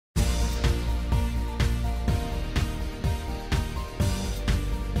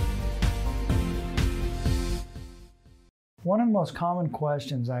One of the most common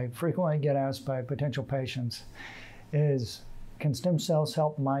questions I frequently get asked by potential patients is, can stem cells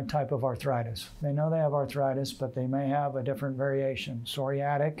help my type of arthritis? They know they have arthritis, but they may have a different variation: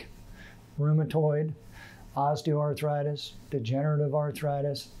 psoriatic, rheumatoid, osteoarthritis, degenerative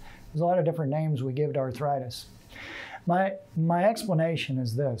arthritis. There's a lot of different names we give to arthritis. My explanation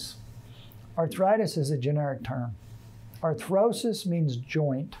is this: arthritis is a generic term. Arthrosis means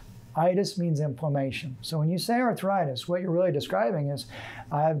joint. Itis means inflammation. So when you say arthritis, what you're really describing is,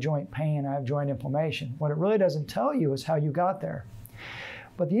 I have joint pain, I have joint inflammation. What it really doesn't tell you is how you got there.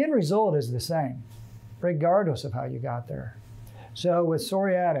 But the end result is the same, regardless of how you got there. So with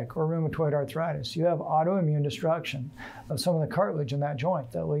psoriatic or rheumatoid arthritis, you have autoimmune destruction of some of the cartilage in that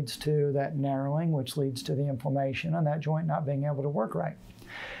joint that leads to that narrowing, which leads to the inflammation and that joint not being able to work right.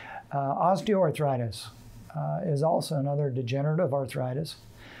 Osteoarthritis is also another degenerative arthritis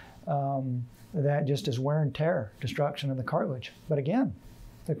that just is wear and tear, destruction of the cartilage. But again,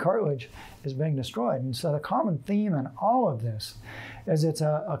 the cartilage is being destroyed. And so the common theme in all of this is it's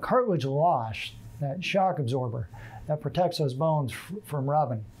a cartilage loss, that shock absorber that protects those bones from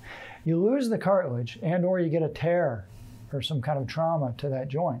rubbing. You lose the cartilage and or you get a tear or some kind of trauma to that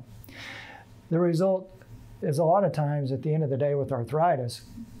joint. The result is a lot of times at the end of the day with arthritis,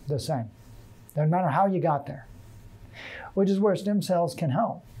 the same. No matter how you got there, which is where stem cells can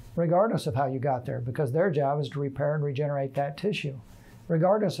help, regardless of how you got there, because their job is to repair and regenerate that tissue,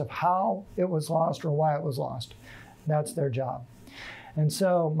 regardless of how it was lost or why it was lost. That's their job. And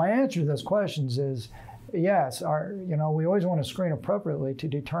so my answer to those questions is yes. We always want to screen appropriately to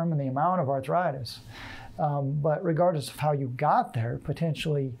determine the amount of arthritis. But regardless of how you got there,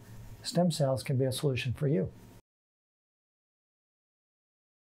 potentially stem cells can be a solution for you.